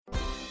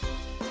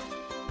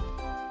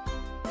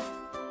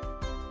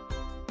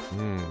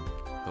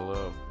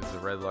Hello. Is the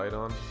red light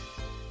on?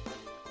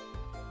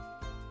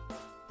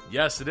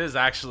 Yes, it is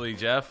actually,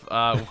 Geoff.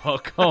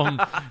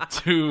 Welcome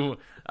to,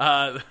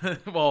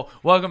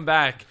 welcome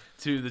back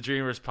to the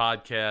Dreamers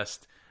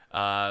podcast.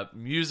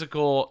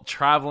 Musical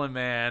traveling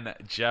man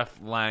Geoff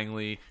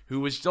Langley,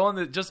 who was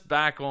just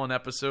back on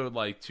episode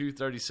like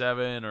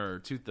 237 or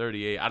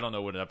 238. I don't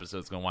know what an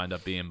episode's going to wind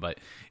up being, but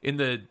in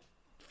the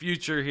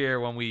future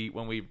here, when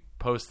we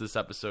post this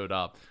episode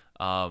up,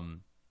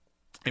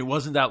 it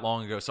wasn't that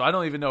long ago, so I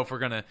don't even know if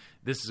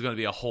this is gonna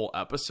be a whole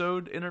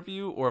episode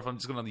interview, or if I'm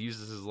just gonna use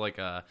this as like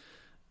a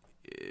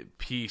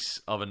piece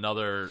of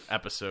another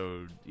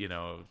episode,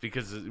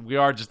 because we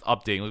are just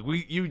updating.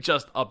 Like you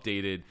just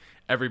updated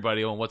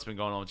everybody on what's been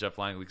going on with Geoff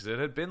Langley, because it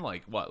had been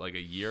like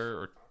a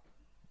year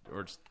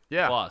or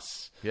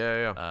plus,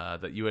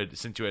 that you had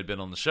since you had been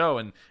on the show,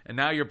 and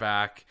now you're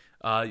back.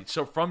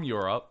 So from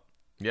Europe.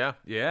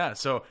 Yeah.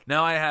 So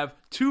now I have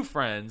two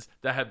friends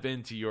that have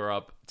been to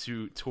Europe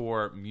to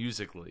tour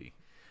musically.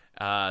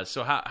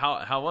 So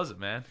how was it,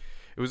 man?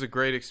 It was a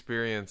great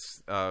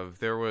experience.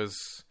 There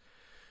was,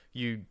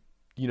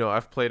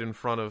 I've played in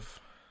front of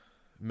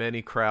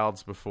many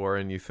crowds before,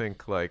 and you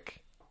think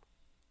like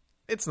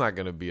it's not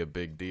going to be a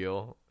big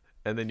deal,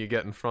 and then you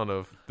get in front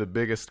of the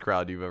biggest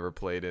crowd you've ever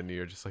played in, and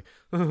you're just like,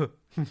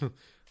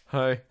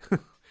 hi.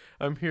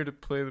 I'm here to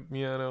play the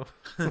piano.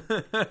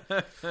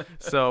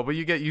 But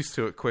you get used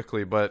to it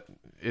quickly. But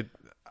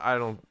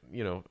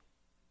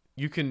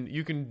you can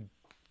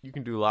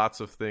do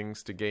lots of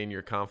things to gain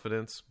your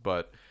confidence.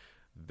 But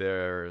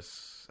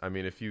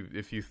if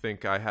you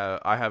think I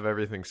have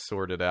everything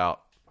sorted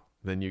out,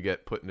 then you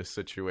get put in a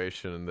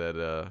situation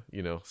that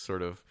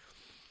sort of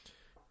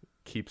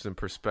keeps in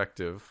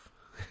perspective,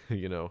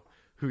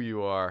 who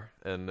you are,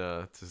 and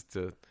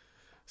to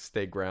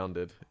stay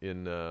grounded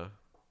in.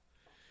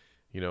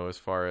 As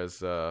far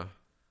as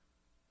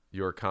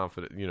your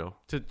confidence,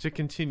 to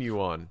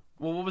continue on.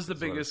 Well, what was the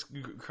biggest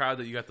crowd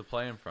that you got to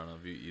play in front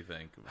of, you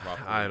think,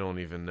 roughly? I don't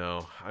even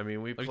know. I mean,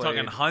 Are we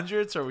talking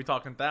hundreds, or are we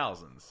talking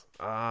thousands?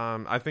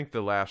 I think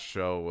the last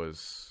show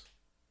was,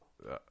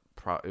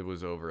 it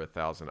was over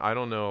 1,000. I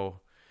don't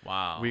know.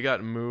 Wow. We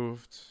got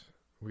moved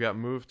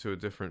to a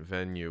different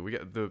venue. We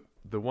got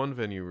the one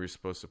venue we were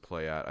supposed to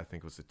play at, I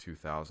think, was a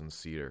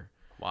 2,000-seater.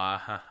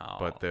 Wow.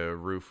 But the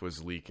roof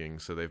was leaking,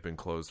 so they've been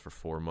closed for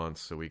 4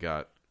 months, so we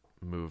got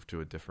moved to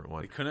a different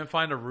one. They couldn't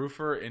find a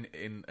roofer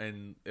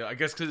in I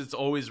guess because it's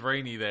always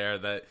rainy there,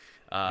 that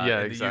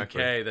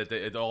exactly. the UK,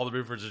 that all the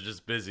roofers are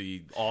just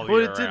busy all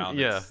year round.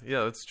 Yeah,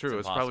 that's true.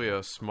 It's probably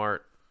a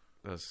smart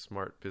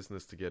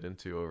business to get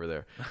into over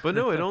there. But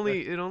no, it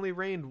only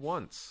rained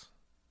once.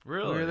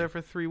 Really? We were there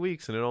for 3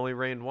 weeks, and it only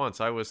rained once.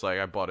 I was like,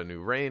 I bought a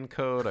new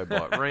raincoat, I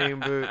bought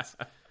rain boots.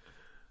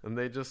 And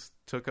they just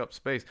took up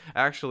space.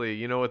 Actually,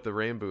 you know what the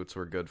rain boots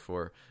were good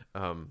for?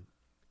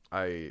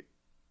 I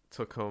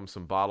took home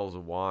some bottles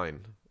of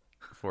wine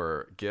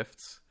for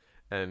gifts,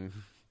 and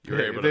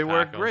they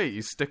work great.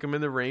 You stick them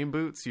in the rain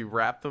boots. You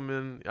wrap them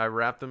in. I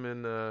wrapped them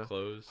in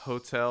clothes,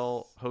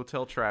 hotel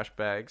trash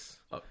bags,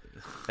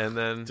 and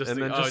then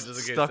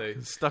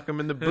stuck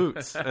them in the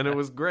boots, and it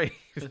was great.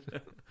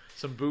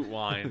 Some boot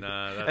wine,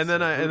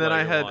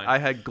 I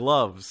had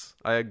gloves.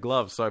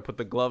 So I put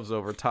the gloves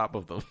over top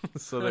of them.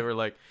 So they were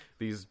like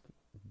these.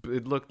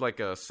 It looked like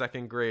a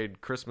second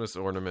grade Christmas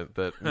ornament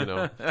that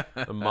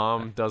a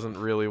mom doesn't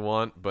really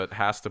want but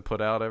has to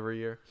put out every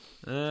year.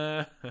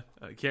 I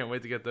can't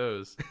wait to get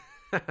those.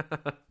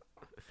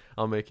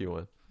 I'll make you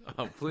one.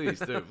 Oh, please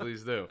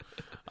do.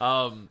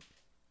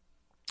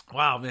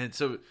 Wow, man.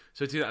 So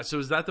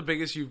is that the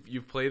biggest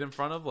you've played in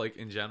front of, like,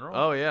 in general?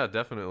 Oh yeah,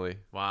 definitely.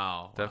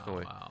 Wow.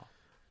 Definitely. Wow.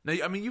 Now,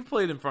 I mean, you've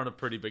played in front of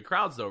pretty big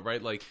crowds, though,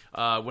 right? Like,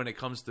 when it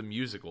comes to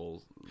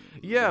musicals.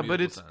 Yeah,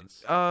 but it's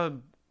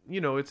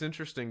it's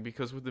interesting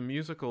because with the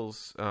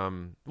musicals,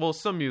 some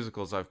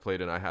musicals I've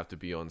played in, I have to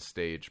be on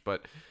stage,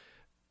 but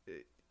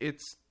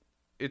it's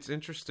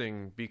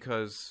interesting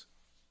because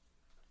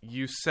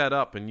you set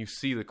up and you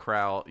see the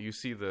crowd, you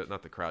see the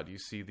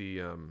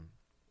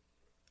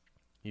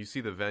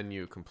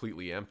venue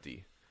completely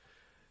empty,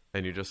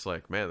 and you're just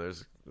like, man,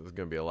 there's going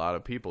to be a lot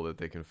of people that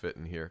they can fit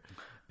in here,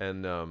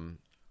 and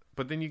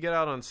but then you get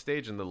out on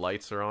stage and the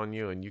lights are on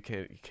you, and you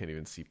can't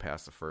even see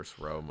past the first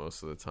row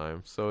most of the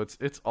time, so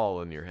it's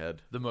all in your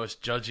head. The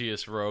most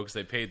judgiest rogues,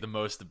 they paid the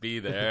most to be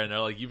there, and they're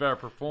like, you better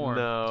perform.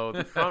 No,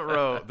 the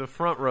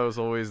front row is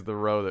always the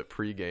row that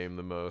pregame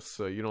the most,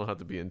 so you don't have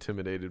to be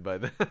intimidated by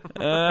them.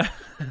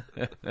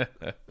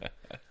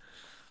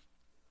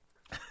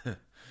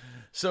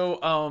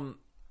 So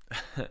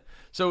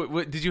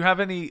did you have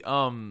any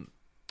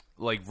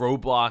like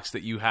roadblocks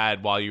that you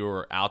had while you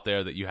were out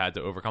there that you had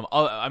to overcome?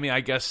 I mean, I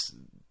guess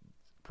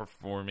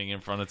performing in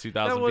front of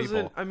 2,000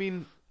 people. I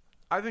mean,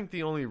 I think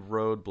the only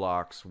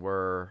roadblocks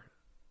were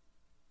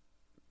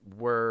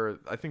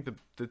I think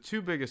the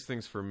two biggest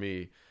things for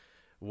me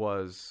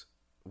was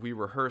we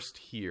rehearsed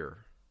here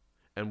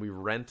and we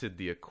rented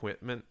the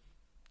equipment,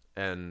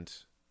 and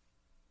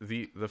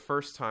the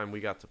first time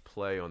we got to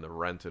play on the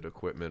rented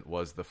equipment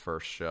was the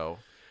first show.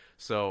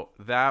 So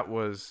that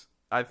was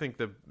I think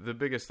the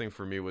biggest thing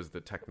for me was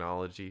the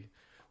technology,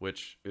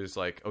 which is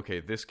like, okay,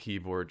 this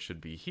keyboard should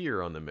be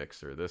here on the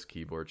mixer. This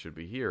keyboard should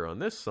be here on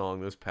this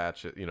song. This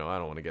patch, I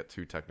don't want to get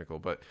too technical,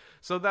 but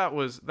so that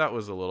was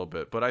a little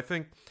bit. But I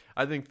think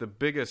the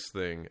biggest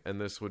thing, and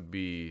this would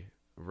be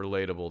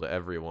relatable to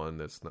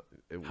everyone,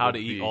 how to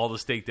eat all the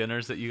steak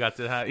dinners that you got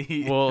to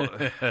eat. Well,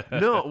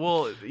 no,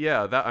 well,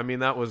 yeah,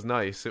 that was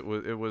nice. It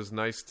was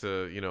nice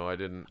to, I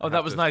didn't. Oh,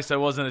 that was nice. That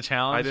wasn't a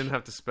challenge. I didn't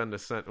have to spend a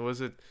cent.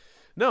 Was it?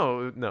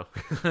 No.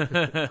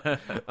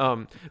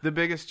 The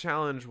biggest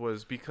challenge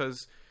was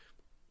because,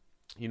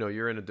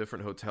 you're in a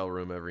different hotel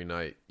room every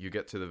night. You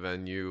get to the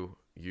venue,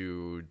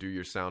 you do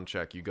your sound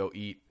check, you go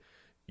eat,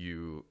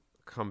 you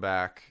come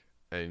back,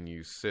 and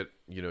you sit.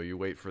 You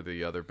wait for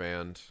the other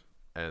band,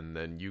 and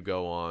then you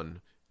go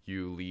on.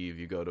 You leave.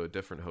 You go to a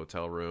different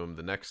hotel room.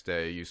 The next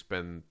day, you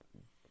spend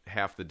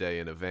half the day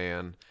in a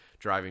van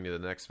driving to the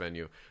next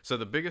venue. So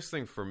the biggest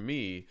thing for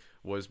me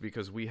was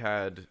because we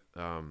had.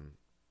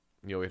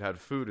 We'd had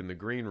food in the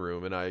green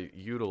room, and I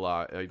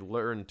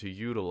learned to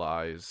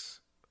utilize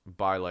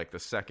by like the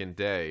second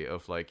day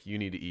of like, you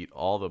need to eat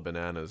all the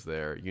bananas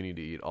there. You need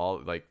to eat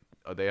all, like,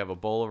 they have a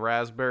bowl of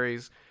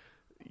raspberries.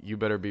 You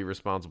better be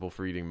responsible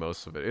for eating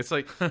most of it. It's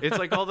like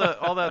all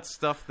that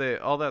stuff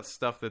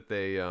that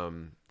they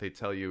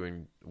tell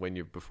you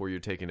before you're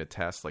taking a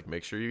test, like,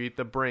 make sure you eat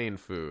the brain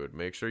food.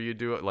 Make sure you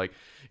do it. Like,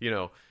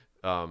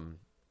 I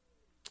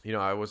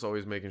was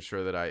always making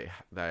sure that I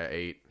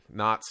ate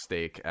not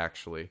steak,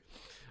 actually,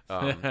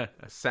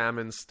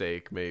 salmon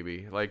steak,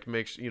 maybe. Like,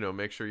 make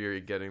sure you're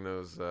getting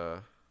those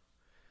the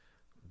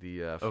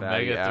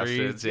fatty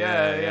acids.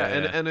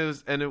 Yeah.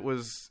 And it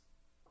was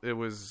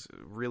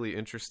really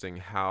interesting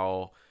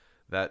how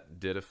that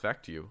did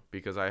affect you,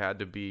 because I had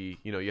to be,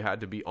 you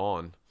had to be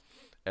on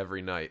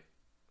every night.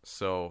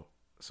 So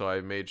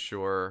I made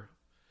sure,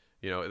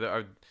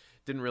 I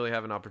didn't really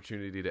have an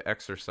opportunity to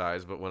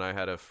exercise, but when I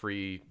had a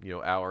free,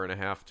 hour and a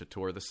half to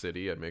tour the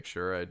city, I'd make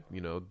sure I'd,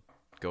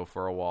 go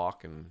for a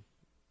walk and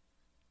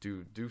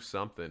do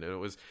something.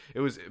 And it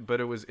was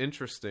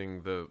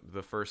interesting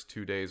the first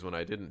 2 days when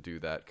I didn't do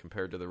that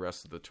compared to the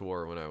rest of the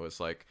tour, when I was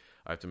like,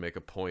 I have to make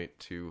a point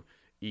to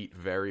eat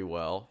very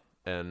well.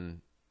 And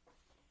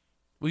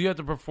well, you have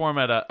to perform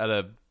at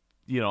a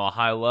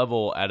high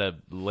level at a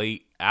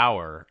late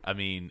hour. I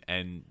mean,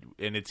 and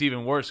it's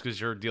even worse because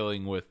you're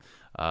dealing with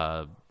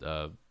the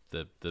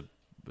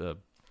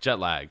jet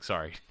lag.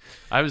 Sorry,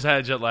 I always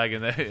had jet lag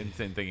in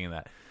thinking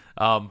that.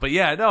 But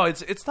yeah, no,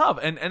 it's tough,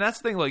 and that's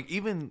the thing. Like,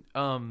 even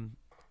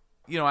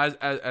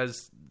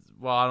as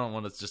well, I don't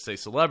want to just say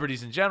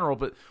celebrities in general,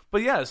 but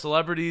yeah,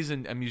 celebrities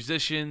and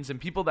musicians and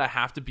people that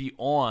have to be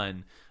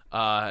on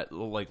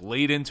like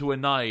late into a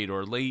night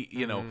or late,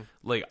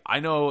 like, I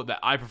know that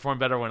I perform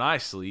better when I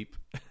sleep.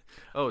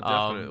 Oh,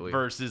 definitely.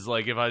 Versus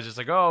like if I was just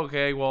like, oh,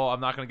 okay, well, I'm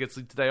not going to get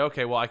sleep today.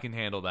 Okay, well, I can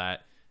handle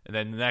that. And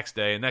then the next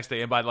day,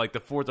 and by like the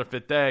fourth or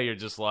fifth day, you're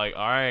just like,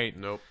 all right,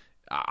 nope,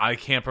 I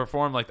can't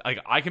perform. Like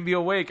I can be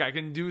awake, I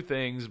can do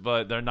things,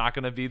 but they're not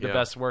going to be the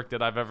best work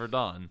that I've ever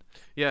done.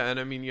 Yeah, and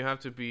I mean, you have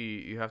to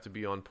be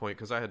on point,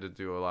 because I had to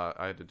do a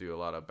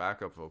lot of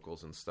backup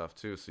vocals and stuff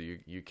too. So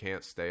you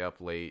can't stay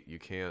up late. You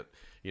can't,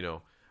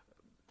 you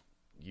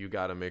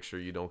got to make sure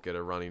you don't get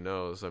a runny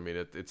nose. I mean,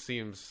 it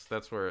seems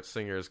that's where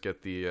singers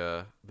get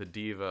the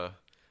diva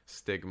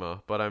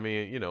stigma. But I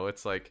mean,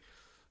 it's like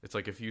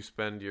if you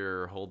spend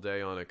your whole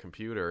day on a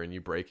computer and you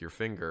break your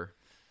finger,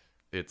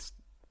 it's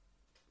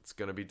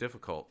going to be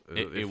difficult.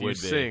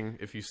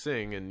 If you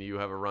sing and you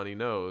have a runny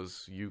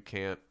nose, you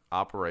can't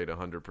operate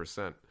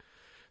 100%.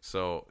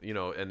 So,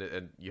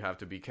 and you have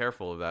to be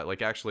careful of that.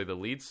 Like, actually, the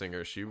lead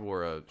singer, she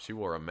wore a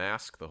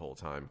mask the whole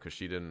time because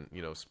she didn't,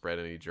 spread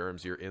any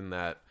germs. You're in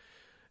the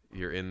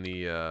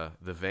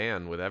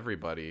van with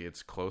everybody.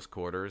 It's close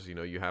quarters.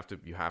 You have to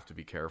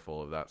be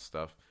careful of that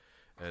stuff.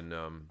 And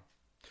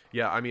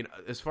yeah, I mean,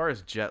 as far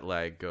as jet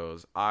lag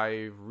goes,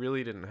 I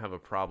really didn't have a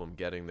problem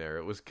getting there.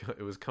 It was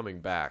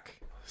coming back.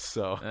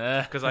 So,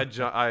 because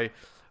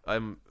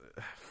I'm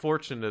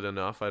fortunate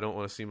enough, I don't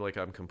want to seem like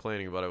I'm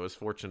complaining, but I was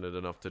fortunate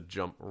enough to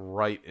jump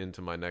right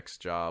into my next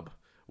job,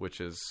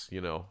 which is,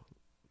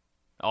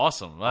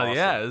 awesome. Well,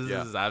 yeah,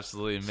 this is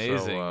absolutely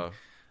amazing. So,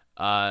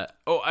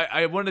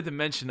 I wanted to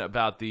mention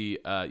about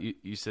the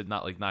you said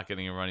not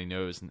getting a runny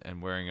nose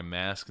and wearing a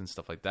mask and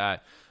stuff like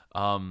that.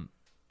 The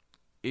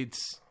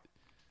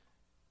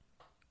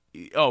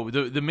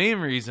main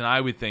reason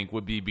I would think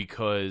would be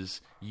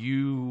because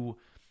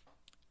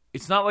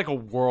it's not like a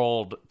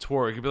world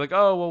tour. It could be like,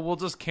 oh, well, we'll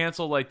just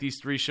cancel like these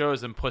 3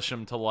 shows and push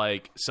them to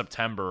like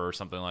September or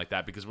something like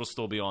that, because we'll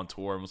still be on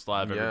tour and we'll still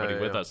have everybody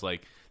with us.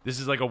 Like, this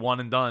is like a one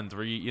and done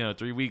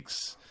 3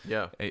 weeks.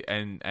 Yeah.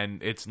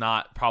 And it's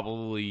not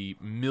probably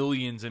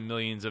millions and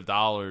millions of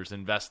dollars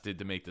invested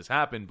to make this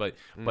happen, but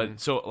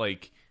so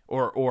like,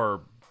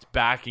 or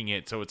backing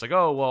it. So it's like,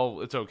 oh, well,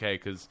 it's okay,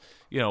 because,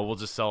 we'll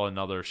just sell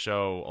another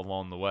show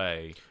along the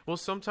way. Well,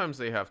 sometimes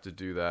they have to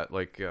do that.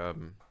 Like,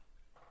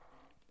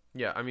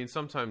 yeah, I mean,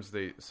 sometimes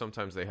they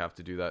have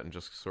to do that, and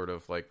just sort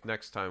of like,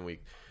 next time we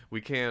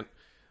can't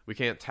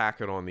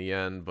tack it on the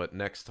end, but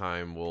next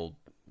time we'll,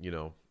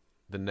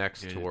 the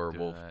next tour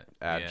we'll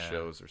add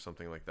shows or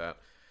something like that.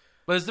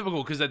 But it's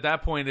difficult because at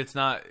that point it's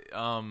not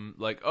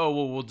like, oh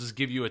well, we'll just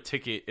give you a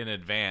ticket in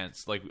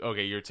advance. Like,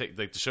 okay,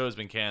 like the show has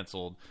been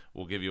canceled,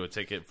 we'll give you a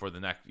ticket for the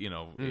next,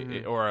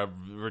 or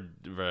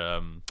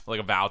like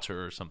a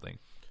voucher or something.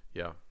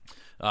 Yeah.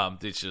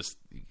 It's just,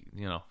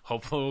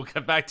 hopefully we'll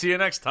get back to you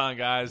next time,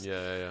 guys.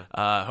 Yeah.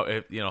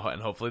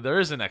 And hopefully there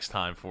is a next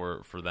time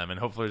for them, and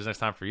hopefully there's next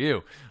time for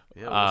you.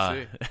 Yeah,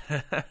 we'll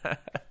see.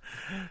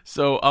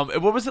 So,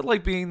 what was it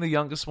like being the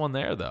youngest one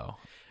there, though?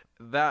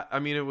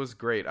 It was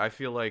great. I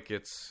feel like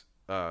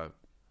a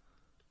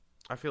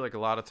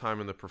lot of time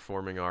in the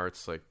performing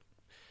arts, like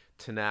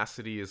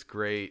tenacity is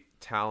great,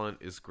 talent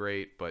is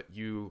great, but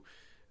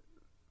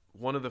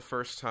one of the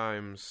first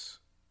shows,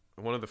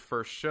 one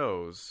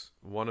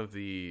of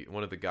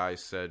the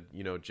guys said,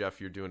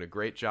 Geoff, you're doing a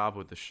great job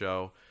with the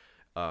show,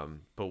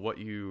 but what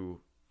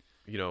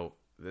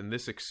and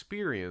this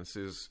experience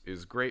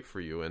is great for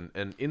you,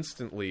 and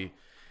instantly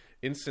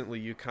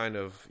you kind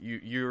of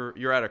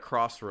you're at a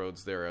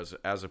crossroads there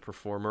as a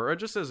performer or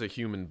just as a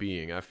human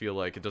being. I feel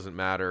like it doesn't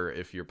matter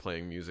if you're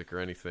playing music or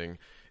anything.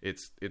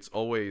 It's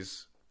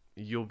always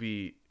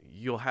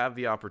you'll have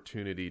the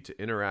opportunity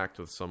to interact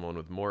with someone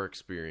with more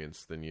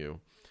experience than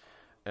you,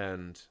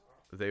 and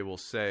they will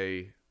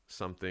say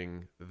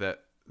something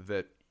that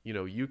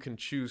you can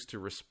choose to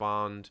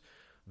respond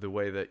the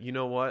way that,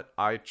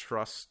 I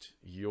trust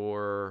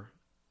your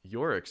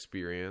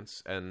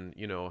experience and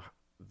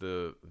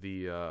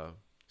the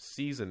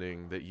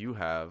seasoning that you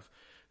have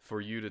for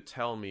you to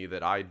tell me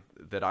that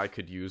I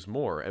could use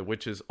more, and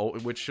which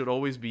should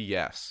always be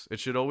yes. It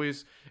should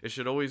always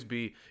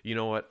be,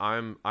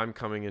 I'm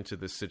coming into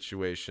this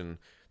situation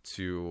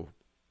to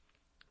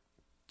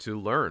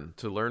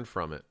learn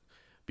from it,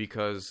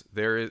 because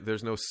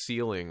there's no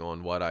ceiling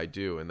on what I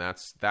do, and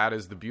that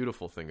is the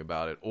beautiful thing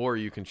about it. Or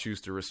you can choose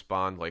to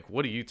respond like,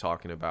 what are you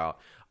talking about?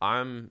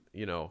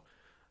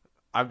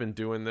 I've been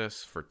doing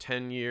this for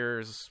 10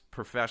 years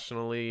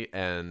professionally,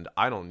 and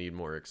I don't need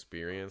more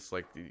experience.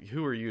 Like,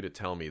 who are you to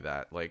tell me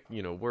that? Like,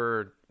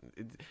 that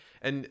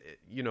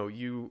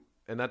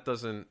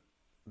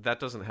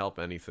doesn't help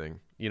anything.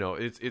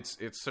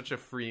 It's such a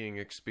freeing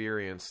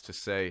experience to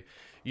say,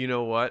 you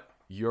know what?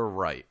 You're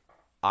right.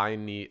 I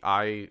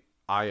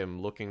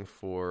am looking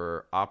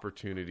for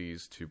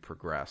opportunities to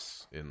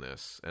progress in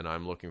this, and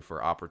I'm looking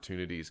for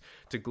opportunities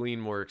to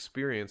glean more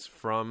experience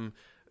from.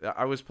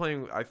 I was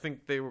playing. I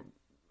think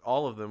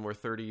all of them were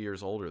 30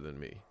 years older than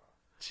me.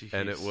 Jeez.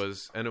 And it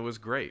was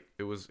great.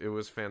 It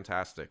was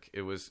fantastic.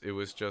 It was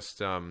just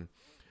the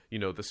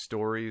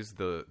stories,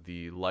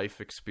 the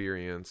life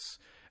experience,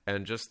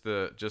 and just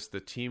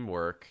the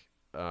teamwork.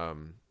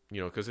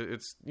 Because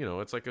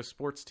it's like a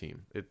sports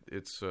team.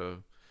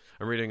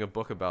 I'm reading a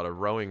book about a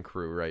rowing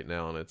crew right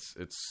now, and it's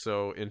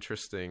so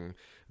interesting,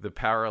 the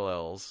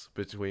parallels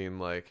between,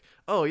 like,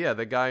 oh yeah,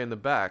 the guy in the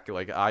back,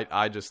 like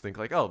I just think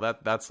like, oh,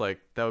 that's like,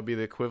 that would be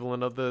the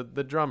equivalent of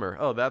the drummer.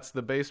 Oh, that's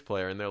the bass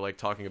player, and they're like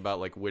talking about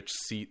like which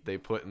seat they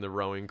put in the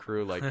rowing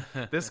crew, like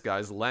this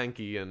guy's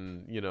lanky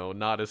and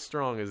not as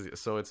strong as,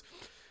 so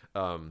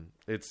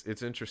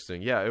it's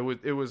interesting. Yeah, it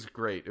was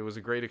great. It was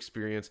a great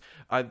experience.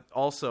 I'm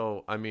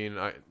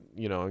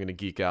going to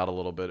geek out a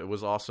little bit. It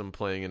was awesome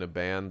playing in a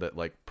band that,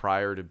 like,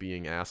 prior to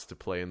being asked to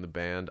play in the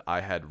band,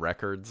 I had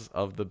records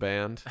of the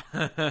band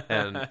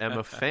and am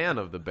a fan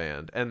of the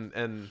band.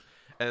 And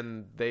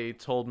they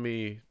told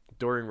me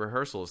during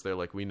rehearsals, they're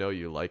like, we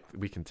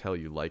can tell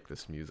you like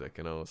this music.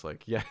 And I was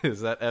like, yeah,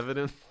 is that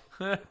evident?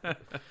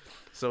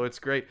 So it's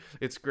great.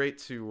 It's great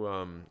to,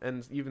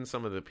 and even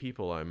some of the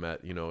people I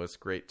met,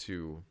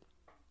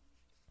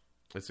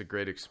 it's a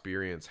great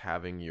experience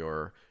having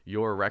your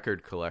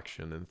record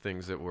collection and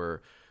things that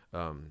were,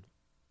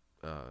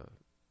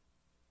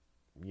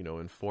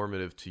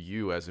 informative to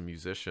you as a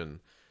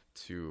musician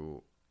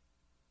to,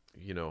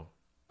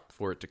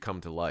 for it to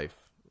come to life.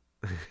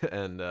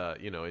 And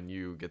and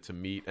you get to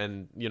meet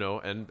and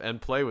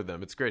play with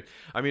them. It's great.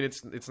 I mean,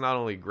 it's not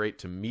only great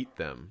to meet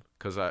them,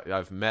 because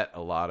I've met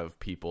a lot of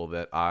people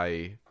that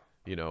I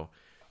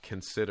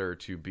consider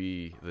to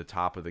be the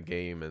top of the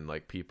game, and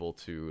like people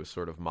to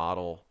sort of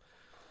model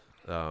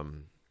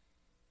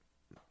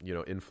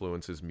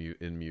influences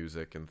in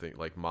music and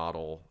like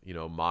model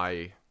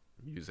my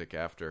music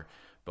after.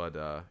 But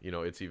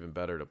it's even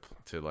better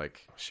to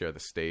like share the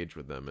stage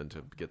with them and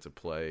to get to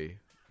play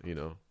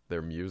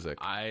their music.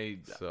 I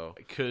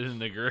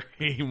couldn't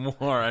agree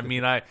more. I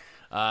mean, I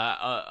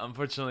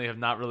unfortunately have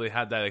not really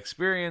had that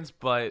experience,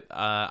 but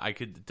I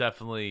could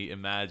definitely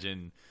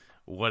imagine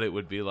what it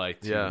would be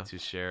like to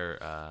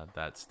share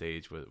that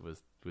stage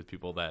with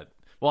people that.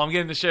 Well, I'm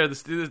getting to share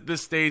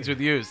this stage with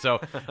you,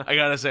 so I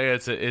gotta say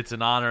it's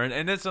an honor,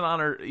 and it's an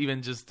honor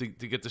even just to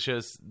get to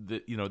share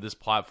this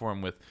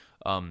platform with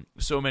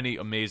so many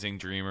amazing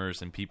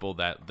dreamers and people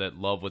that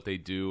love what they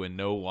do and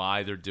know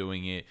why they're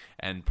doing it,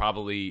 and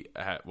probably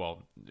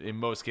in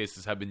most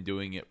cases have been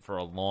doing it for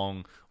a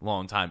long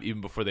time,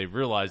 even before they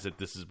realized that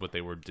this is what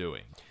they were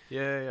doing.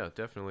 Yeah,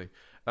 definitely.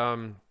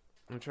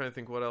 I'm trying to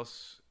think what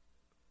else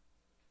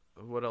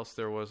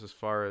there was as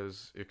far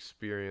as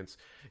experience.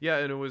 Yeah,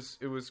 and it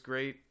was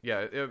great.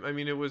 Yeah,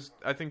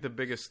 I think the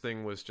biggest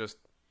thing was just,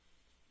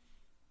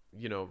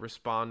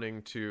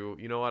 responding to,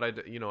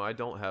 I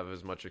don't have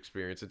as much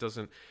experience. It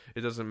doesn't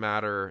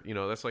matter,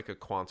 that's like a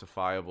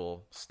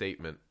quantifiable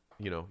statement.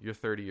 You're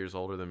 30 years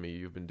older than me.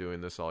 You've been doing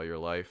this all your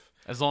life.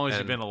 As long as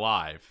you've been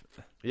alive.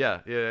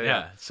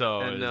 Yeah. So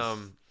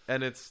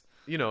and it's,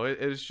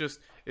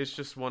 it's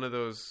just one of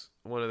those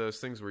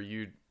things where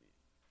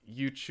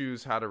you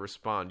choose how to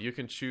respond. You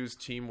can choose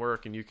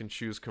teamwork and you can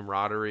choose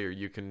camaraderie, or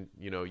you can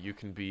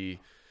be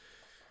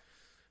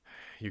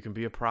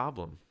a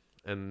problem.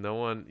 And no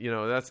one,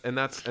 that's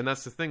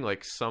the thing.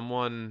 Like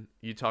someone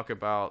you talk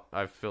about,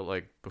 I feel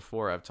like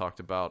before I've talked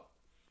about,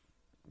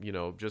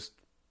 just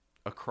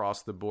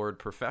across the board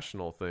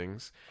professional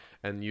things,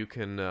 and you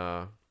can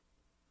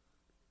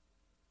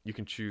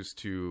choose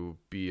to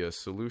be a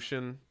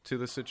solution to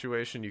the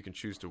situation. You can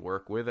choose to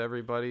work with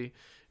everybody,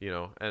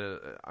 and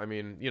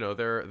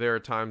there are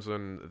times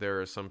when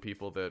there are some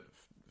people that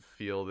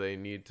feel they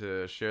need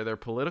to share their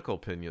political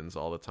opinions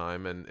all the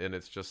time. And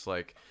it's just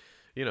like,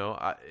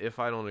 if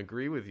I don't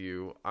agree with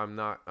you, I'm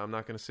not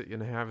going to sit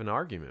and have an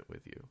argument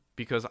with you,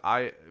 because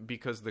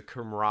the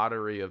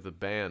camaraderie of the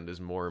band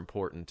is more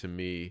important to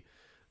me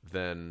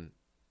than,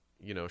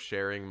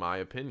 sharing my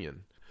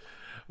opinion.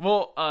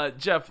 Well,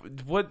 Geoff,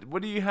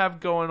 what do you have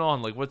going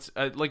on? Like, what's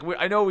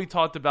I know we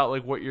talked about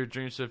like what your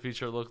Dreams of the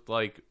Future looked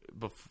like,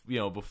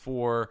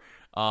 before.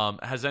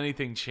 Has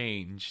anything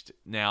changed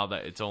now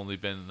that it's only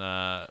been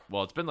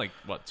it's been like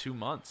 2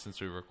 months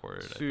since we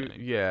recorded? I think.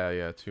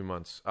 Yeah, 2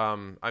 months.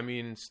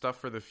 Stuff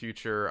for the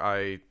future.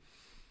 I'm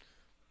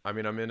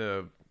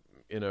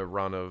in a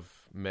run of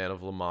Man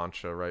of La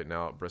Mancha right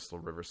now at Bristol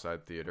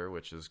Riverside Theater,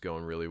 which is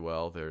going really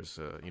well. There's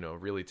a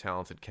really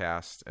talented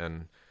cast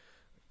and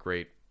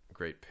great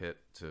pit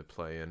to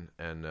play in,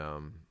 and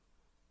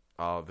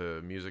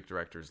the music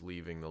director's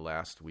leaving the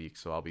last week,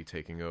 so I'll be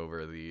taking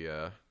over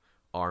the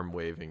arm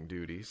waving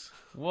duties.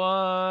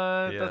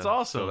 What? Yeah, that's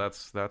awesome. So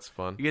that's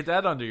fun. You get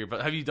that under your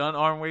belt. Have you done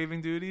arm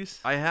waving duties?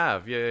 I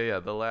have. Yeah.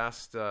 The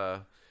last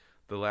a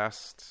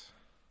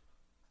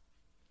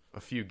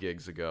few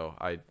gigs ago,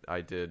 I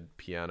did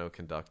piano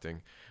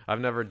conducting. I've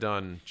never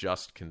done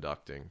just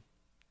conducting.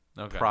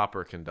 Okay.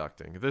 Proper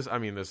conducting. This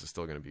is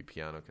still going to be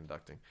piano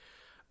conducting.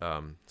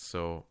 But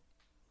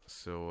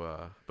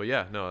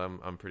yeah, no,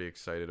 I'm pretty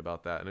excited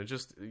about that, and I'm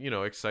just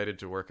excited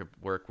to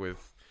work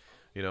with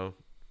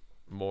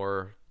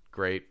more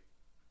great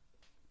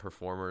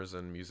performers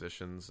and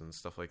musicians and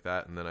stuff like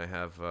that. And then I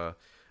have a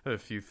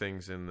few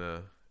things in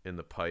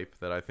the pipe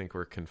that I think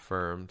were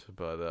confirmed,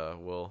 but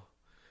we'll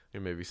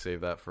maybe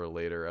save that for a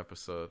later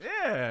episode.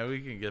 Yeah,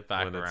 we can get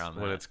back around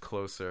that when it's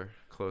closer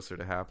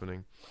to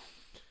happening.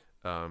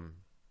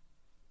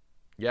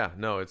 Yeah,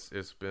 no,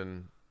 it's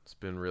been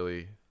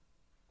really,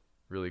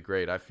 really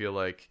great. I feel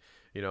like,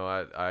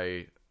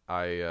 I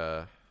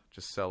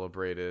just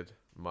celebrated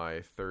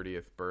my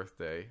 30th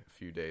birthday a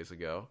few days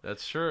ago.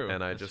 That's true.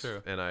 And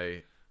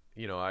I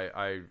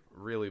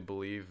really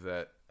believe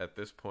that at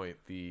this point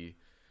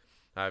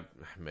I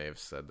may have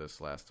said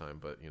this last time,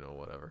 but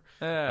whatever.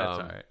 Yeah, it's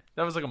all right.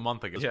 That was like a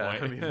month ago. Yeah,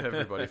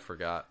 everybody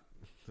forgot.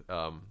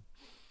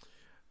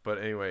 But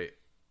anyway,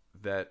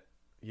 that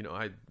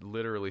I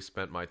literally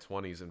spent my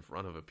 20s in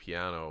front of a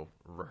piano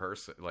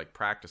rehearsing, like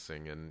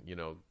practicing, and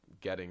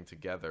getting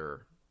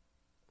together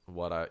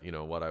what I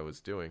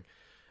was doing,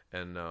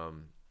 and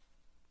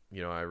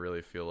I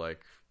really feel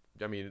like,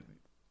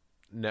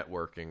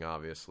 networking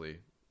obviously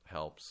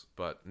helps,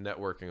 but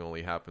networking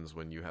only happens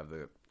when you have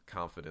the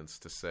confidence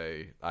to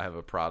say, I have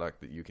a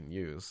product that you can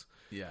use.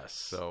 Yes.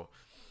 So,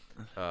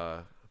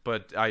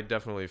 but I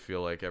definitely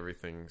feel like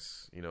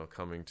everything's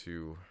coming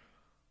to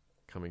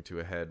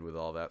a head with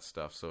all that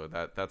stuff. So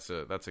that's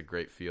a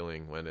great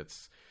feeling when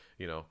it's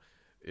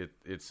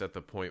it's at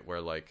the point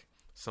where like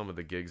some of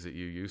the gigs that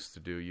you used to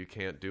do you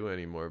can't do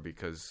anymore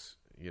because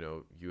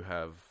you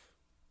have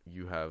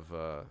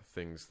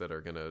things that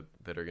are gonna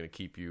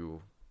keep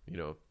you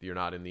you're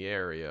not in the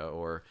area,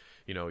 or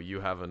you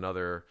have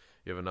another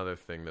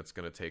thing that's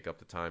going to take up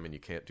the time and you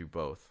can't do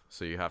both,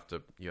 so you have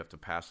to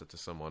pass it to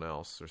someone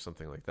else or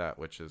something like that,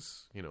 which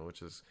is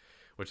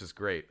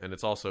great. And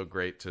it's also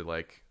great to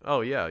like,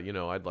 oh yeah,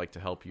 I'd like to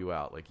help you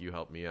out, like you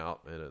helped me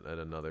out at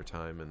another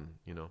time, and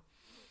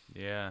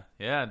yeah,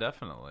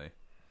 definitely.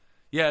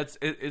 Yeah,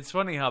 it's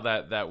funny how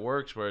that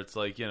works, where it's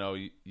like,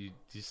 you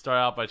start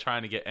out by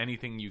trying to get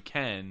anything you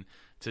can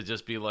to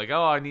just be like,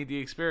 oh, I need the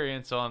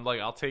experience, so I'm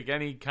like, I'll take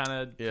any kind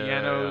of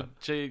piano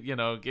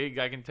gig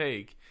I can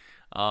take,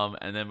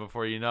 and then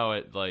before you know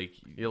it, like,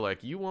 you're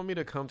like, you want me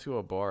to come to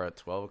a bar at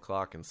 12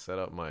 o'clock and set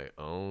up my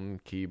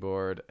own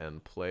keyboard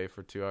and play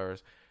for 2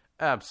 hours?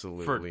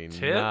 Absolutely for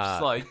tips?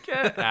 Not. Like,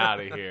 get out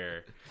of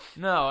here.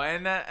 No,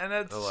 and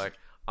that's they're like,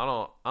 I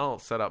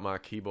don't set up my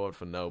keyboard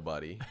for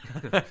nobody.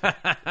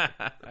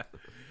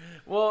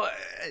 Well,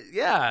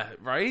 yeah,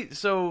 right.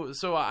 So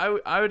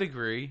I would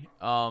agree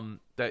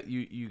that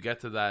you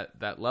get to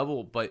that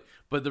level, but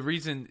the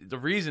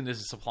reason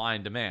is supply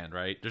and demand,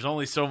 right? There's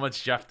only so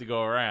much Geoff to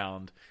go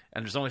around,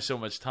 and there's only so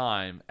much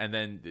time, and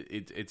then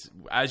it's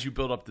as you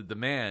build up the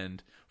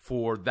demand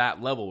for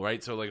that level,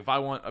 right? So like if I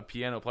want a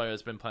piano player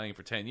that's been playing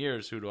for 10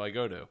 years, who do I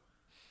go to?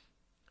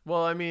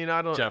 Well, I mean,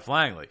 I don't. Geoff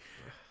Langley.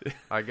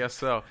 I guess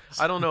so.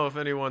 I don't know if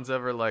anyone's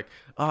ever like,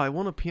 oh, I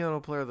want a piano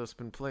player that's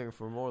been playing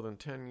for more than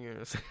 10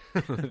 years.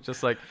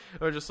 just like,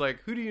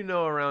 who do you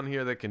know around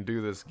here that can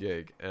do this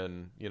gig?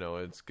 And,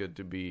 it's good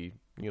to be,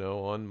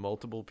 on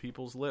multiple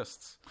people's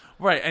lists.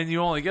 Right. And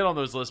you only get on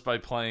those lists by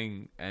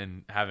playing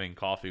and having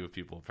coffee with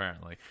people,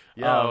 apparently.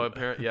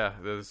 Yeah.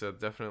 There's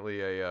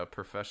definitely a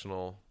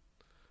professional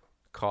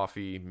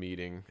coffee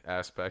meeting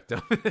aspect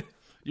of it.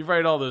 You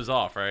write all those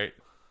off, right?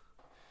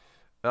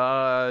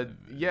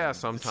 Yeah,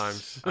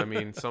 sometimes. I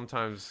mean,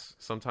 sometimes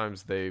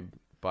they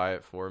buy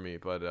it for me,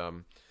 but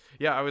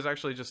yeah, I was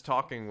actually just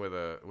talking with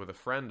a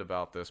friend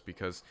about this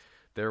because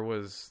there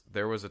was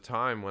a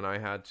time when I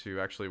had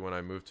to actually, when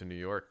I moved to New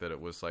York, that it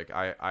was like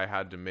I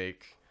had to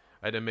make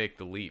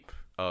the leap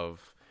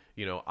of,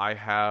 I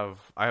have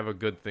a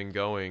good thing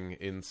going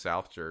in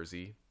South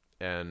Jersey,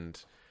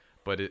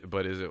 but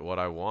is it what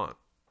I want?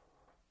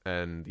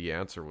 And the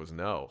answer was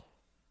no.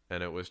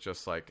 And it was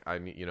just like I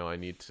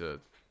need to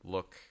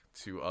look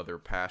to other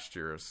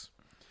pastures,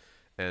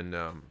 and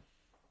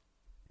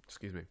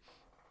excuse me,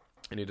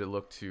 I need to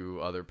look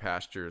to other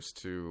pastures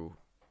to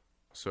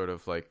sort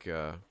of like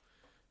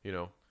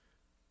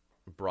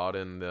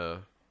broaden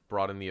the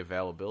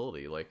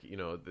availability. Like,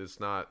 it's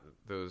not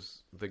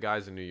the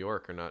guys in New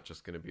York are not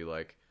just going to be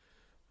like,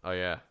 oh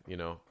yeah,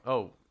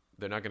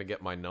 they're not going to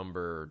get my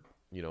number,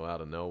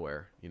 out of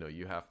nowhere.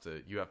 You have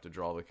to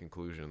draw the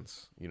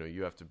conclusions.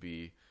 You have to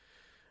be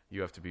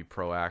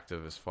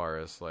proactive as far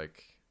as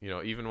like,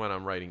 even when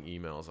I'm writing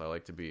emails, I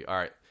like to be, all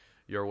right,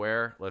 you're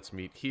where? Let's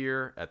meet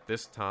here at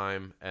this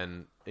time.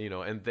 And,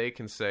 and they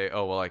can say,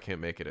 oh, well, I can't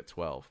make it at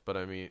 12. But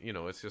I mean,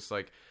 it's just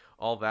like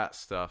all that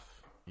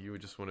stuff. You would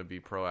just want to be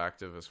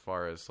proactive as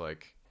far as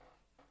like,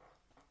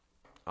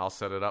 I'll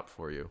set it up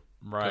for you.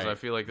 Right. Because I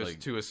feel like this,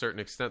 to a certain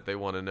extent, they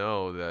want to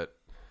know that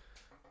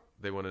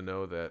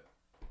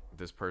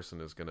this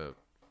person is going to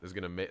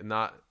make,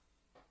 not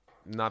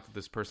that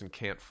this person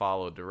can't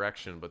follow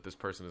direction, but this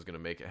person is going to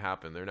make it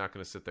happen. They're not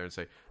going to sit there and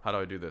say, how do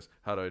I do this?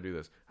 How do I do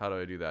this? How do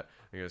I do that?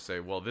 They're going to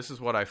say, well, this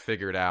is what I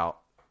figured out.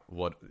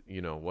 What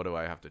do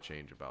I have to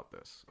change about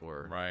this?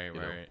 Or right.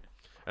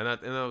 And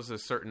that was a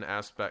certain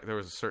aspect. There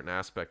was a certain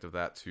aspect of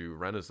that to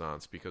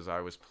Renaissance because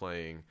I was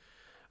playing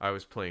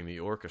the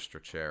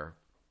orchestra chair.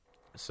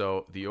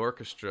 So the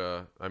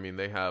orchestra, I mean,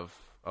 they have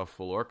a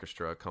full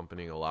orchestra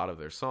accompanying a lot of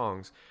their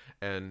songs,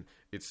 and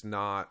it's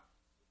not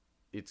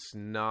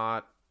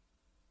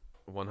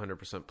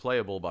 100%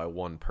 playable by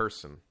one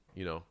person.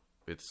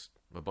 It's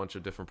a bunch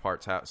of different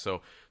parts.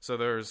 So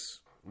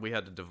we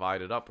had to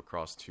divide it up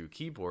across two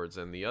keyboards,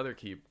 and the other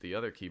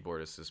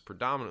keyboardist is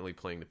predominantly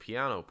playing the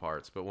piano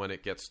parts. But when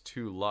it gets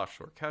too lush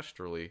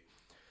orchestrally,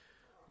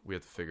 we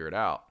had to figure it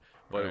out.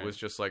 But It was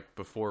just like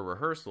before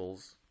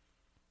rehearsals,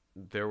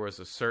 there was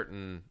a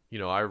certain,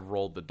 I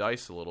rolled the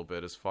dice a little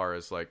bit as far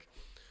as like,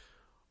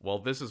 well,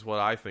 this is what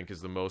I think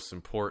is the most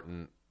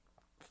important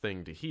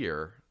thing to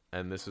hear,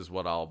 and this is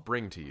what I'll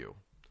bring to you.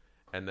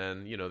 And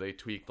then, they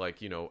tweak like,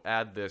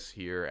 add this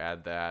here,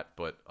 add that,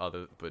 but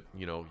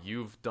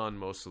you've done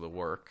most of the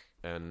work,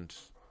 and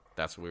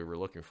that's what we were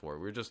looking for.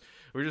 We're just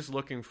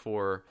looking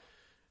for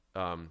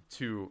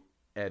to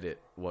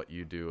edit what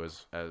you do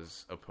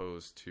as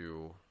opposed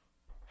to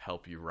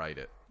help you write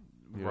it.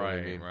 You know what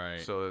I mean?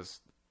 Right. So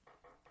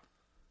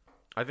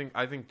I think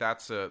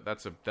that's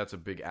a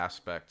big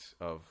aspect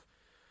of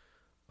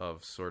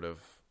sort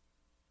of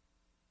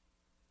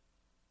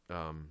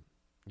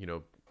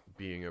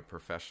being a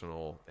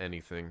professional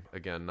anything,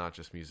 again, not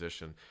just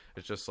musician.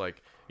 It's just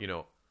like,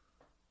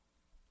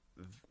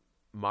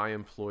 my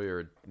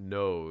employer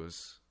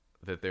knows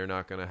that they're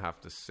not going to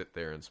have to sit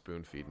there and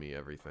spoon feed me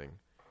everything.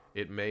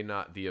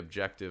 The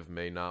objective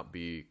may not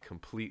be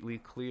completely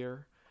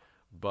clear,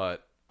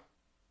 but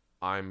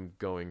I'm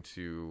going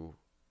to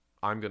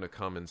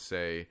come and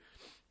say,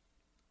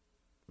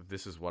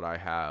 this is what I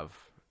have.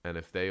 And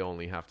if they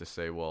only have to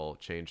say, well,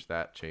 change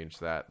that,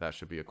 that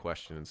should be a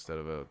question instead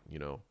of a,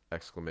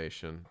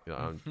 exclamation.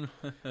 I'm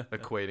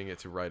equating it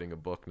to writing a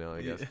book now,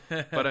 I guess.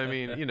 But I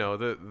mean,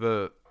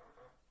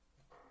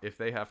 if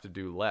they have to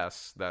do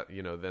less, that,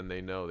 then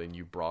they know, then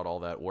you brought all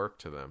that work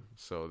to them.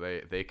 So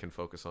they can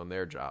focus on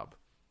their job.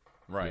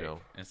 Right.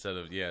 Instead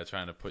of,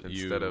 trying to put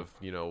Instead of,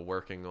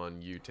 working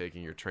on you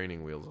taking your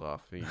training wheels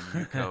off.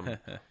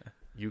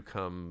 You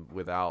come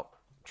without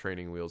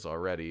training wheels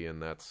already,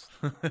 and that's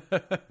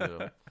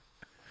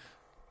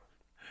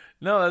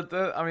No,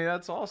 I mean,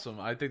 that's awesome.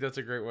 I think that's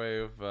a great way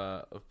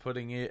of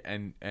putting it,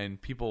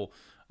 and people,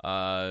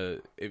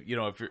 if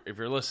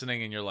you're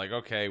listening and you're like,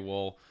 okay,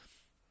 well,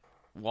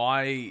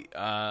 why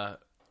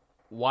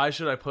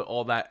should I put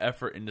all that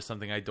effort into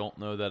something I don't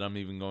know that I'm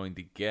even going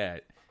to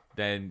get?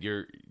 then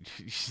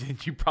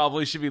you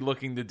probably should be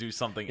looking to do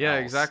something else. Yeah,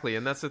 exactly.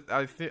 And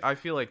I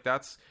feel like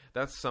that's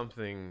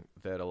something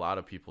that a lot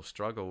of people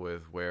struggle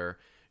with, where,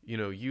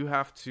 you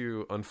have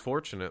to,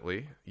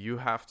 unfortunately, you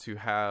have to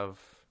have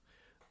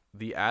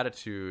the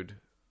attitude.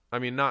 I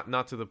mean,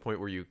 not to the point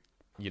where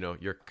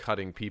you're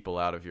cutting people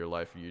out of your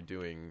life, or you're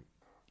doing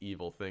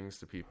evil things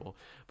to people,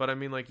 but I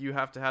mean, like, you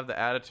have to have the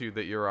attitude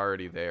that you're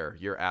already there,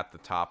 you're at the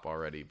top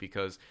already,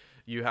 because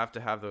you have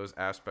to have those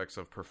aspects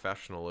of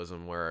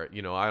professionalism where,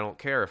 I don't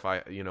care if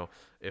I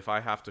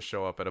have to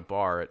show up at a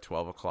bar at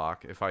 12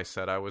 o'clock. If I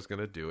said I was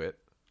going to do it,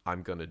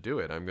 I'm going to do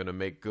it. I'm going to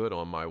make good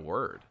on my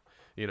word,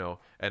 and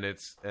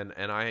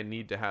I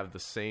need to have the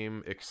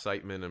same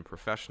excitement and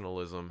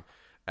professionalism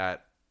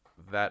at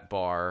that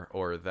bar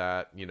or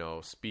that,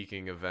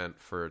 speaking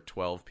event for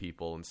 12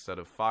 people instead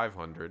of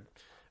 500.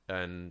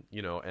 And,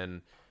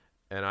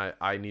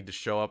 I need to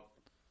show up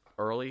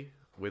early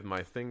with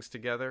my things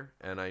together,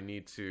 and I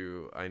need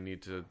to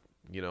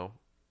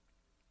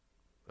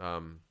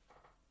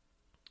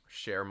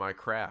share my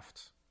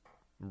craft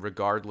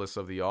regardless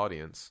of the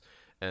audience.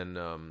 And,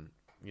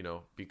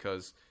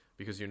 because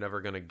you're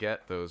never going to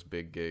get those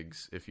big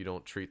gigs if you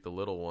don't treat the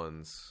little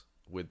ones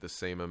with the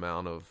same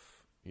amount of,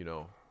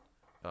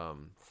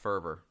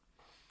 fervor.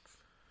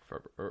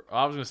 Or,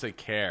 I was going to say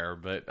care,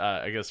 but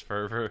I guess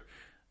fervor.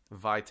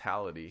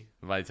 Vitality,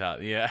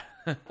 yeah.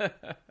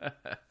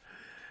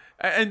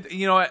 And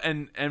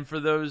and for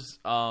those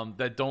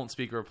that don't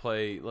speak or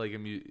play like a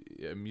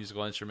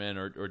musical instrument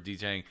or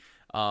DJing,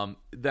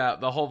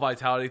 that the whole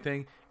vitality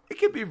thing, it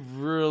can be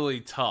really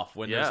tough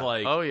when there's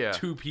like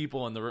two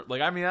people in the room.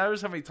 Like, I mean,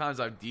 there's how many times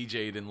I've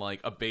DJ'd in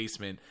like a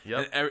basement,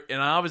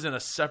 and I was in a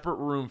separate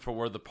room for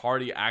where the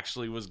party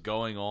actually was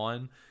going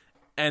on,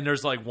 and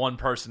there's like one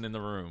person in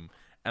the room,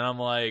 and I'm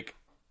like,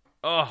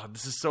 oh,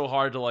 this is so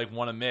hard to like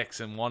want to mix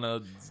and want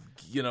to,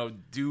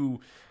 do,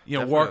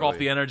 work off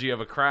the energy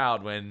of a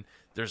crowd when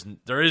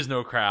there is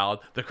no crowd.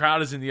 The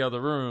crowd is in the other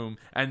room,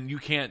 and you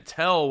can't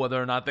tell whether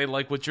or not they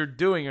like what you're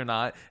doing or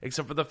not,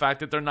 except for the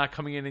fact that they're not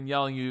coming in and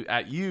yelling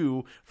at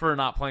you for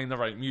not playing the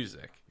right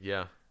music.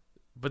 Yeah.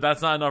 But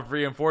that's not enough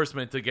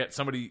reinforcement to get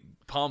somebody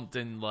pumped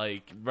and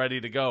like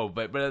ready to go.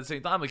 But at the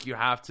same time, like, you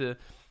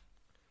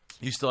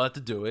still have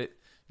to do it.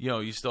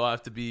 You still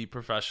have to be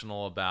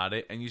professional about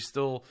it, and you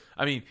still,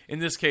 I mean, in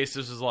this case,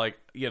 this is like,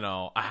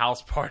 a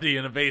house party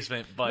in a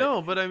basement, but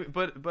no,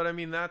 but I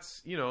mean,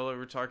 that's,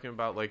 we're talking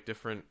about like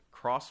different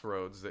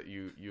crossroads that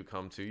you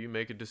come to. You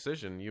make a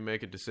decision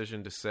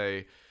to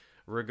say,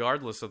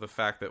 regardless of the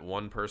fact that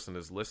one person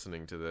is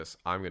listening to this,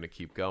 I'm going to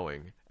keep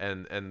going.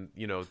 And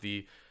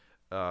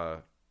the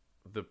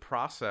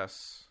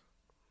process,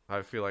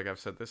 I feel like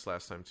I've said this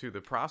last time too, the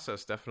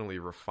process definitely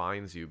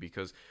refines you,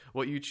 because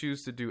what you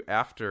choose to do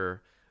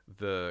after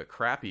the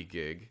crappy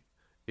gig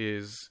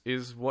is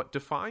what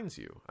defines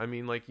you. I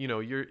mean, like,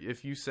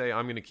 if you say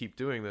I'm going to keep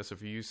doing this,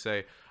 if you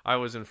say I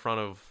was in front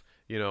of,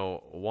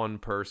 one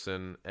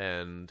person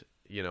and,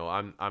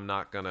 I'm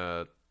not going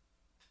to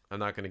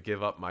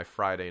give up my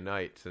Friday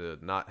night to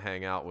not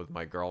hang out with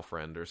my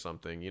girlfriend or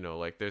something,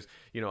 like there's,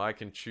 I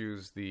can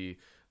choose the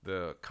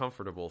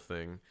comfortable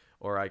thing,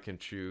 or I can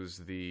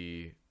choose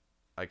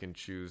I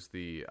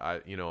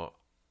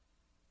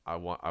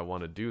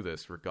want to do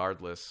this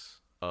regardless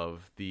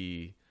of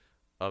the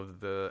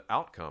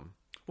outcome.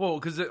 Well,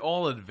 because it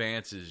all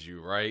advances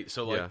you, right?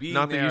 So, like, being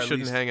not that there, you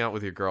shouldn't hang out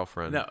with your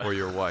girlfriend or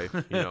your wife.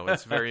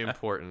 It's very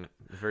important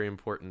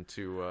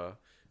to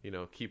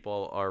keep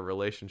all our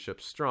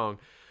relationships strong.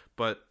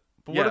 But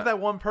what if that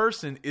one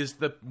person is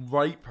the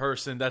right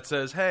person that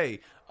says,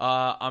 "Hey,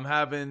 I'm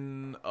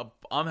having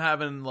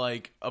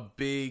like a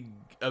big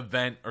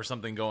event or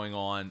something going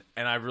on,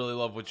 and I really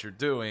love what you're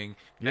doing."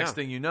 Next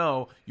thing you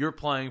know, you're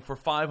playing for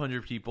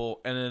 500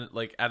 people, and then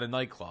like at a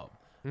nightclub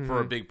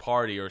for a big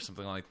party or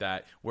something like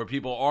that, where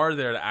people are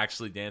there to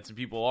actually dance and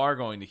people are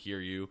going to hear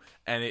you,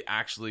 and it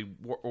actually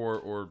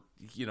or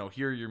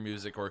hear your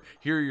music or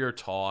hear your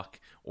talk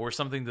or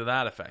something to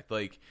that effect.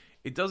 Like,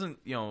 it doesn't,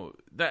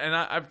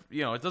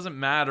 it doesn't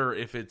matter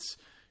if it's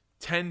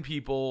 10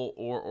 people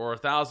or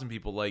 1,000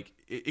 people. Like,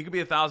 it could be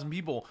 1,000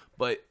 people,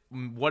 but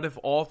what if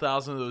all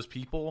 1,000 of those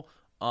people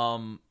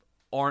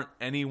aren't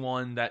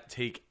anyone that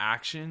take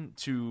action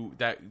to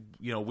that,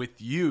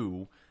 with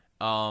you,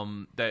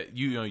 that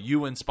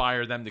you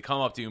inspire them to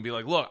come up to you and be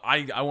like, look,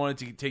 I wanted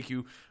to take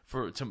you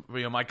to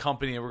my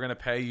company, and we're going to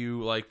pay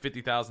you like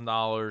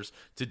 $50,000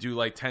 to do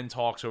like 10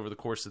 talks over the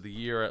course of the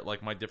year at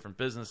like my different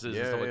businesses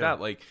and stuff like that.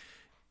 Like,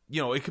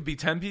 it could be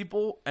 10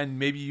 people, and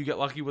maybe you get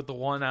lucky with the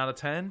 1 out of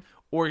 10,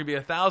 or it could be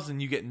 1,000,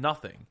 you get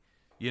nothing,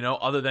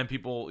 other than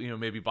people,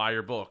 maybe buy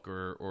your book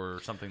or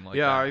something like that.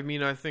 Yeah, I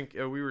mean, I think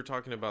we were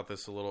talking about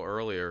this a little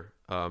earlier,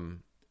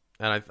 and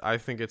I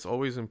think it's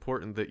always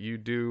important that you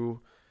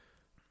do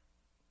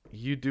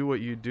what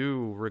you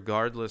do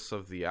regardless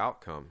of the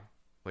outcome.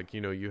 Like,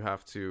 you just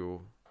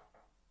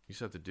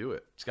have to do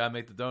it. Just gotta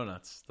make the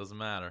donuts. Doesn't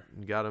matter.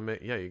 You gotta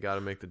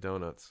make the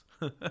donuts.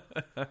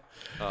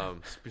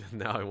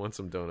 Now I want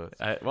some donuts.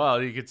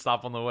 Well, you could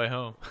stop on the way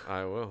home.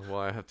 I will. Well,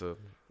 I have to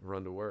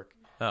run to work.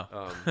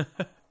 Oh.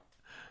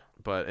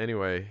 But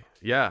anyway,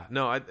 yeah,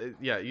 no,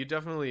 you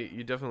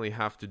definitely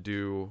have to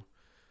do,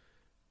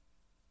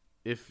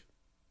 if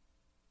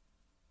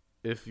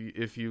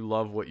you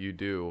love what you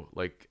do,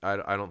 like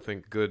I don't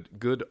think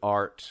good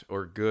art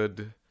or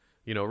good,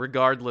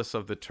 regardless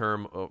of the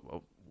term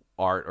of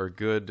art, or a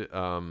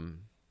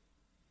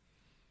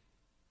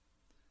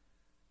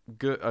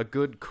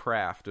good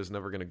craft is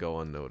never going to go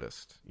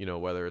unnoticed.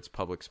 Whether it's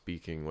public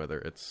speaking, whether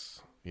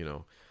it's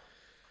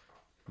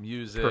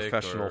music,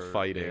 professional or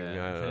fighting,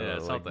 I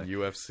don't know, like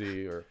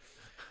UFC, or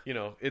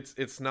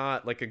it's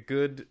not like a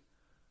good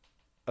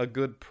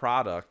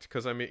product,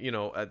 because I mean,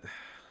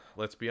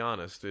 let's be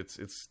honest,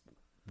 it's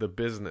the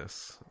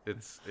business. A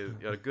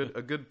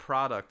good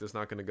product is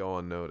not going to go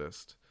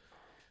unnoticed.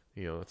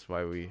 That's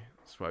why we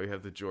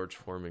have the George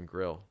Foreman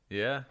grill.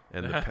 Yeah.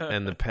 And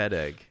the pet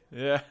egg.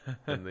 Yeah.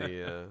 And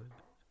the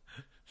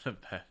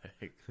pet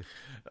egg.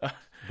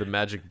 The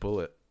magic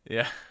bullet.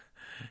 Yeah.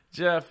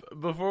 Geoff,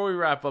 before we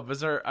wrap up,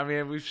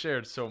 we've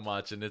shared so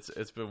much, and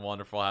it's been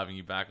wonderful having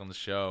you back on the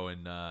show,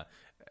 and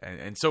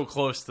so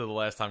close to the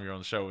last time you were on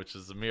the show, which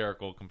is a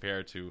miracle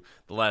compared to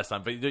the last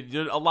time. But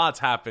a lot's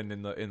happened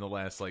in the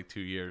last 2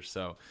 years,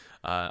 so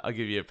I'll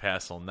give you a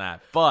pass on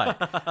that.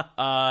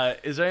 But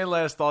is there any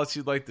last thoughts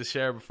you'd like to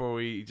share before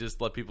we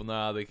just let people know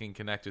how they can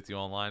connect with you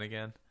online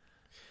again?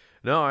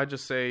 No, I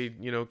just say,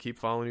 keep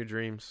following your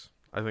dreams.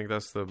 I think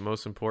that's the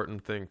most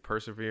important thing: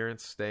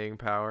 perseverance, staying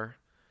power,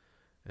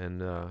 and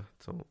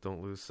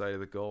don't lose sight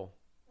of the goal.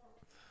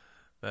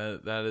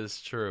 That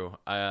is true.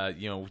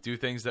 Do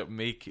things that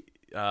make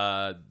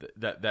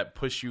that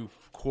push you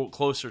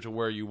closer to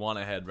where you want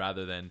to head,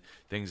 rather than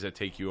things that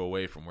take you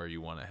away from where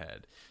you want to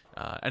head.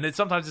 And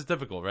sometimes it's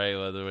difficult, right?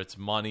 Whether it's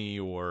money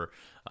or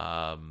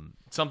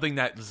something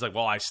that is like,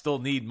 well, I still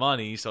need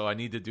money, so I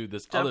need to do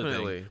this other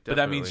thing. But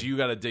that means you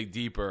got to dig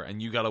deeper, and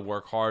you got to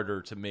work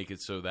harder to make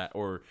it so that,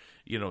 or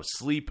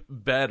sleep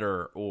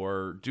better,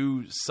 or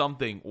do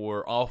something,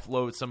 or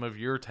offload some of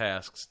your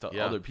tasks to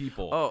other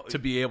people to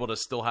be able to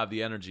still have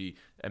the energy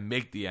and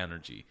make the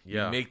energy.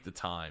 You make the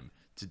time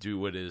to do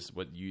what you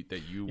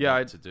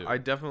want to do. I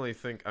definitely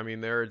think,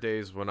 there are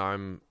days when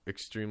I'm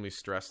extremely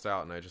stressed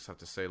out, and I just have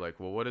to say, like,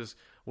 well, what is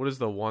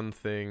the one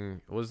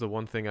thing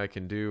I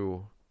can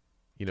do,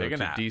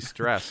 to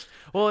de-stress?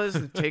 Well, is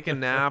it take a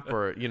nap,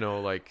 or,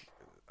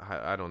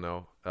 I don't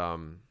know,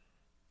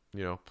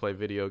 play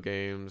video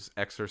games,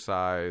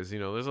 exercise,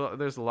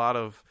 there's a lot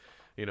of,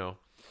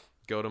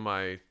 go to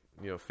my,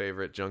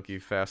 favorite junkie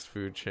fast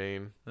food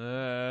chain.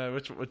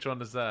 Which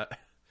one is that?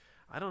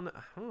 I don't know.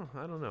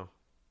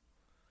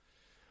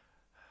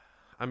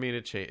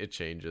 It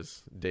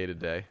changes day to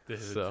day. You're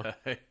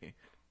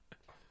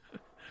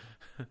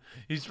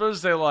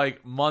supposed to say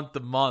like month to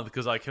month,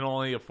 because I can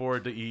only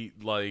afford to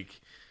eat like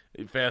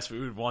fast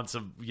food once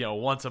a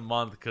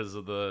month because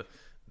of the,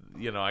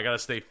 I gotta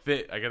stay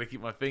fit. I gotta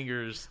keep my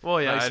fingers. Well,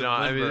 yeah, nice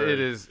I know.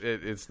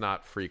 It's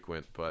not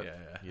frequent, but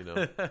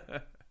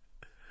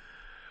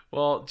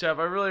Well, Geoff,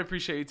 I really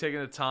appreciate you taking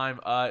the time.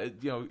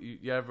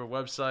 You have a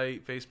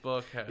website,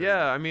 Facebook?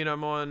 Yeah,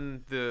 I'm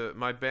on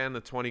my band,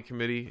 the 20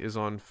 Committee, is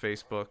on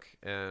Facebook,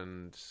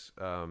 and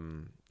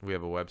we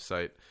have a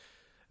website,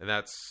 and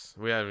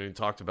we haven't even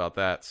talked about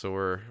that.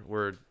 So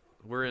we're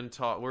in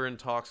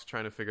talks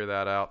trying to figure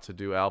that out to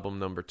do album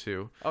number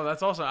 2. Oh,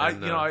 that's awesome!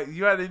 And,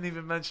 you didn't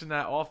even mention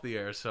that off the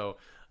air, so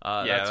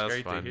that's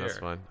great fine, to hear. That's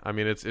fine.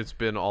 It's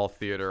been all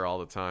theater all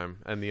the time,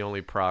 and the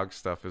only Prague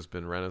stuff has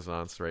been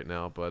Renaissance right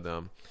now. But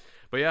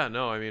yeah,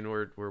 no,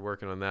 we're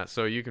working on that.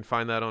 So you can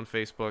find that on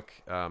Facebook.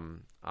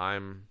 I'm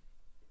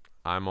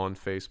on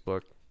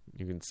Facebook.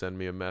 You can send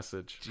me a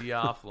message.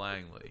 Geoff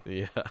Langley.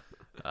 Yeah.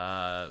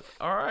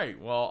 All right.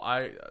 Well,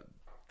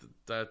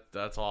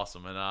 that's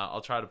awesome, and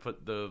I'll try to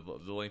put the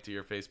link to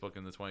your Facebook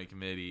and the 20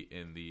 Committee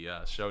in the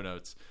show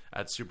notes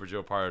at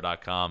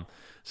superjoepardo.com.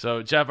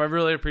 So, Geoff, I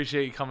really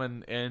appreciate you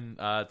coming in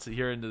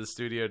here into the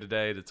studio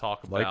today to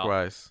talk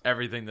about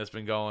everything that's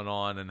been going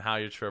on and how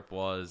your trip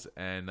was,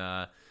 and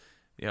I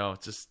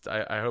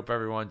hope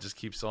everyone just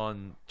keeps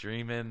on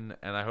dreaming,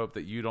 and I hope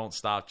that you don't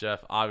stop,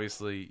 Geoff.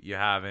 Obviously, you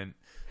haven't,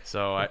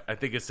 so I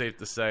think it's safe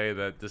to say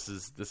that this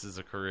is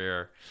a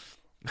career.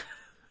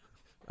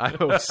 I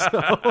hope so.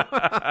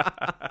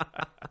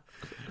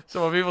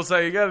 So when people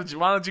say,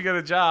 why don't you get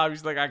a job?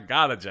 He's like, I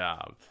got a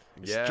job.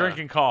 It's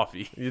drinking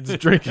coffee. It's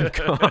drinking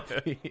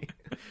coffee.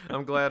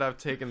 I'm glad I've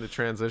taken the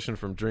transition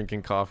from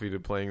drinking coffee to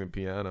playing the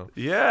piano.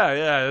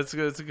 Yeah, it's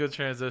a good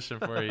transition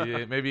for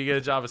you. Maybe you get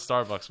a job at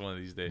Starbucks one of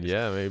these days.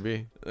 Yeah,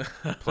 maybe.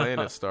 Playing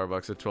at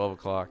Starbucks at 12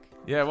 o'clock.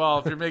 Yeah, well,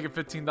 if you're making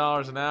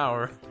 $15 an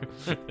hour.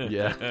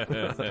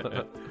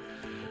 Yeah.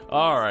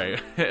 All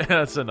right.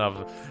 That's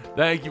enough.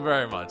 Thank you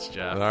very much,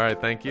 Geoff. All right,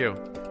 thank you.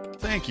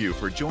 Thank you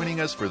for joining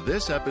us for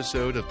this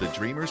episode of the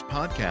Dreamers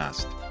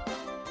Podcast.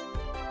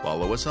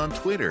 Follow us on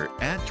Twitter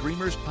at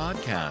Dreamers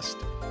Podcast.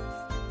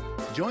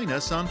 Join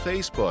us on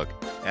Facebook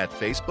at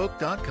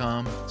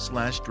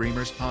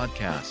facebook.com/Dreamers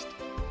Podcast.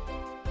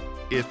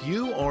 If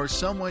you or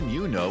someone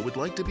you know would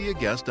like to be a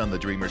guest on the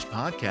Dreamers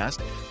podcast,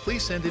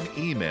 please send an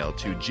email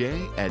to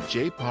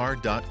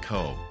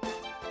j@jpar.co.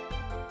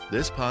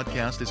 This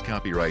podcast is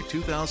copyright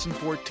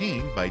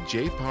 2014 by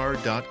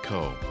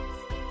jpar.co.